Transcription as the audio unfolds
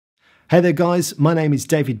Hey there guys, my name is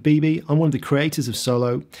David BEEBEE. I'm one of the creators of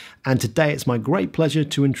Solo, and today it's my great pleasure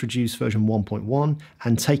to introduce version 1.1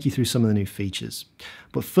 and take you through some of the new features.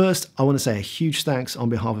 But first, I want to say a huge thanks on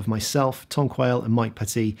behalf of myself, Tom Quayle and Mike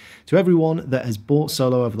Petty to everyone that has bought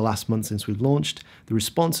Solo over the last month since we've launched. The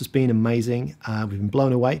response has been amazing, we've been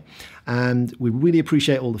blown away, and we really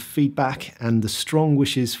appreciate all the feedback and the strong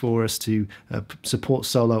wishes for us to support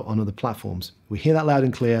Solo on other platforms. We hear that loud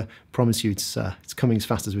and clear, promise you it's coming as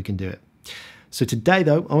fast as we can do it. So today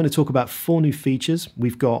though, I want to talk about 4 new features.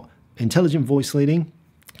 We've got intelligent voice leading,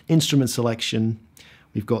 instrument selection,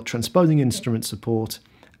 we've got transposing instrument support,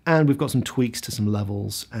 and we've got some tweaks to some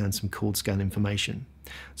levels and some chord scale information.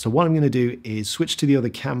 So what I'm going to do is switch to the other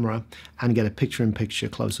camera and get a picture-in-picture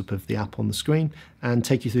close-up of the app on the screen and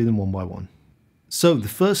take you through them one by one. So the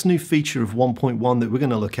first new feature of 1.1 that we're going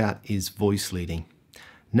to look at is voice leading.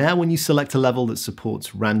 Now when you select a level that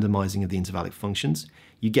supports randomizing of the intervallic functions,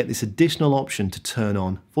 you get this additional option to turn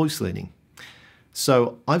on voice leading.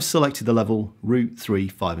 So I've selected the level root 3,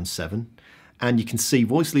 5 and 7, and you can see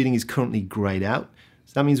voice leading is currently grayed out.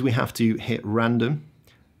 So that means we have to hit random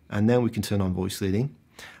and then we can turn on voice leading.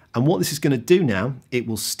 And what this is going to do now, it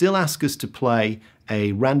will still ask us to play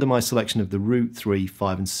a randomized selection of the root 3,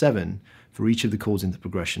 5 and 7 for each of the chords in the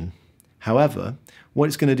progression. However, what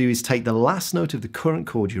it's going to do is take the last note of the current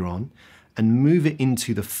chord you're on and move it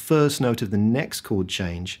into the first note of the next chord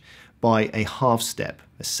change by a half step,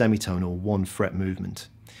 a semitone or 1 fret movement.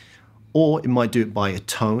 Or it might do it by a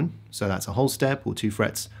tone, so that's a whole step or 2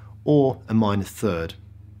 frets, or a minor third.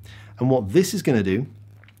 And what this is going to do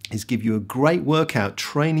is give you a great workout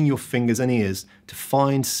training your fingers and ears to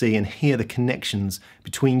find, see and hear the connections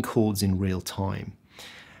between chords in real time.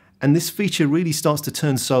 And this feature really starts to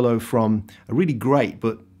turn Solo from a really great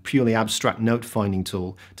but purely abstract note finding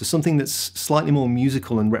tool to something that's slightly more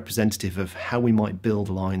musical and representative of how we might build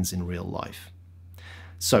lines in real life.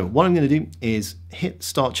 So what I'm going to do is hit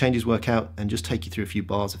Start Changes Workout and just take you through a few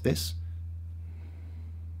bars of this.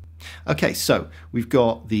 Okay, so we've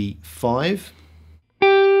got the 5,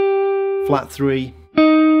 flat 3,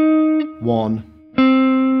 1,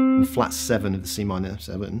 and flat 7 of the C minor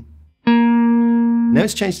 7. Now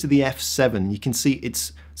it's changed to the F7. You can see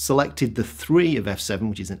it's selected the 3 of F7,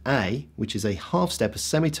 which is an A, which is a half step, a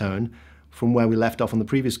semitone, from where we left off on the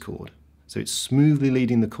previous chord. So it's smoothly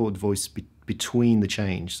leading the chord voice between the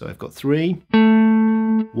change. So I've got 3,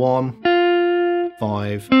 1,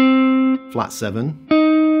 5, flat 7.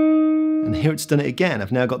 And here it's done it again.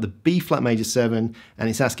 I've now got the B flat major 7 and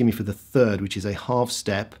it's asking me for the 3rd, which is a half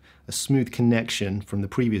step, a smooth connection from the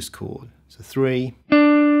previous chord. So 3,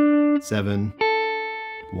 7,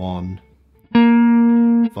 1,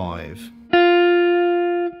 5.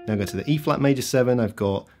 Now go to the E flat major 7, I've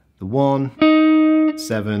got the 1,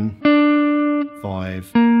 7, 5,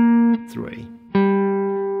 3,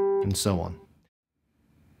 and so on.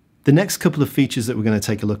 The next couple of features that we're going to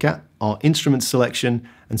take a look at are instrument selection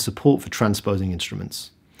and support for transposing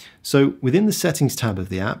instruments. So within the settings tab of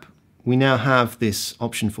the app, we now have this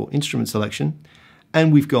option for instrument selection,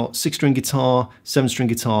 and we've got 6-string guitar, 7-string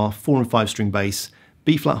guitar, 4 and 5-string bass,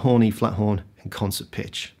 B flat horn, E flat horn, and concert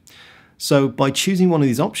pitch. So by choosing one of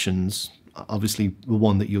these options, obviously the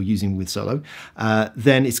one that you're using with Solo,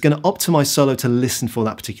 then it's going to optimize Solo to listen for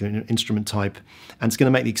that particular instrument type, and it's going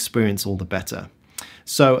to make the experience all the better.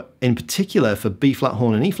 So in particular for B flat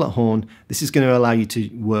horn and E flat horn, this is going to allow you to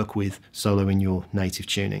work with Solo in your native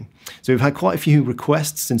tuning. So we've had quite a few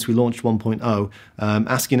requests since we launched 1.0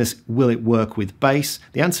 asking us, will it work with bass?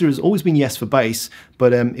 The answer has always been yes for bass,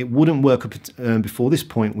 but it wouldn't work up before this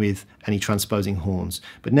point with any transposing horns.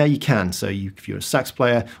 But now you can, so if you're a sax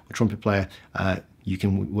player or trumpet player, you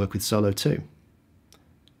can work with Solo too.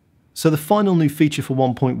 So the final new feature for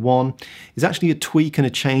 1.1 is actually a tweak and a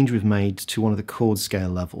change we've made to one of the chord scale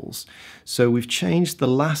levels. So we've changed the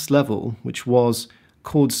last level, which was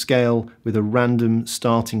chord scale with a random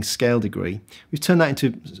starting scale degree. We've turned that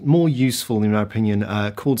into more useful, in my opinion,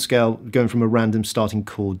 chord scale going from a random starting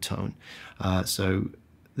chord tone. So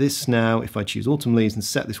this now, if I choose Autumn Leaves and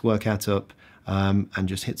set this workout up, and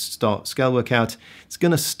just hit Start Scale Workout, it's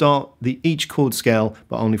going to start each chord scale,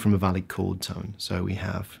 but only from a valid chord tone. So we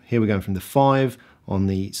have, here we're going from the 5 on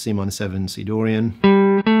the C minor 7 C Dorian.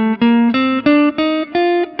 Now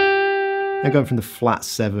going from the flat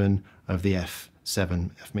 7 of the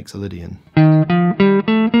F7 F Mixolydian.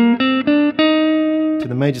 To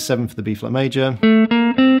the major 7 for the B flat major.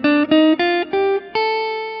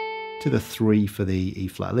 To the 3 for the E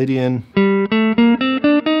flat Lydian.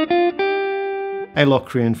 A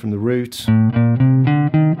Locrian from the root, and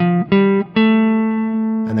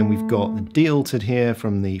then we've got the D altered here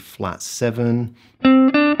from the flat 7,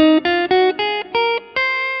 and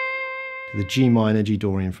to the G minor G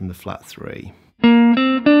Dorian from the flat 3.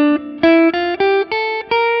 And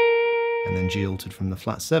then G altered from the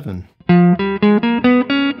flat 7.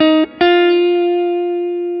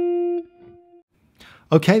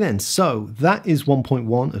 Okay then, so that is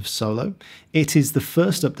 1.1 of Solo. It is the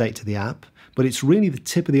first update to the app, but it's really the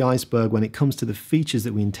tip of the iceberg when it comes to the features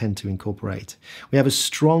that we intend to incorporate. We have a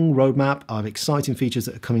strong roadmap of exciting features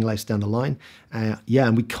that are coming later down the line.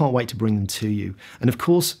 And we can't wait to bring them to you. And of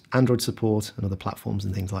course, Android support and other platforms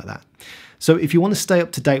and things like that. So if you want to stay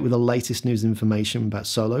up to date with the latest news and information about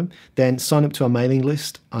Solo, then sign up to our mailing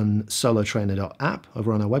list on solotrainer.app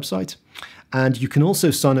over on our website. And you can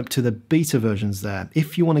also sign up to the beta versions there.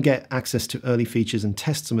 If you want to get access to early features and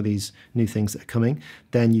test some of these new things that are coming,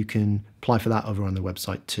 then you can apply for that over on the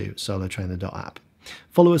website too, solotrainer.app.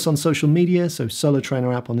 Follow us on social media, so Solo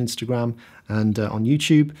Trainer app on Instagram and on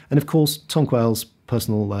YouTube. And of course, Tom Quayle's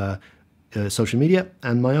personal social media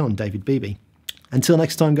and my own, David BEEBEE. Until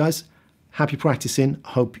next time, guys, happy practicing.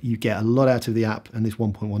 Hope you get a lot out of the app and this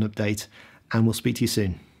 1.1 update, and we'll speak to you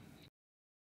soon.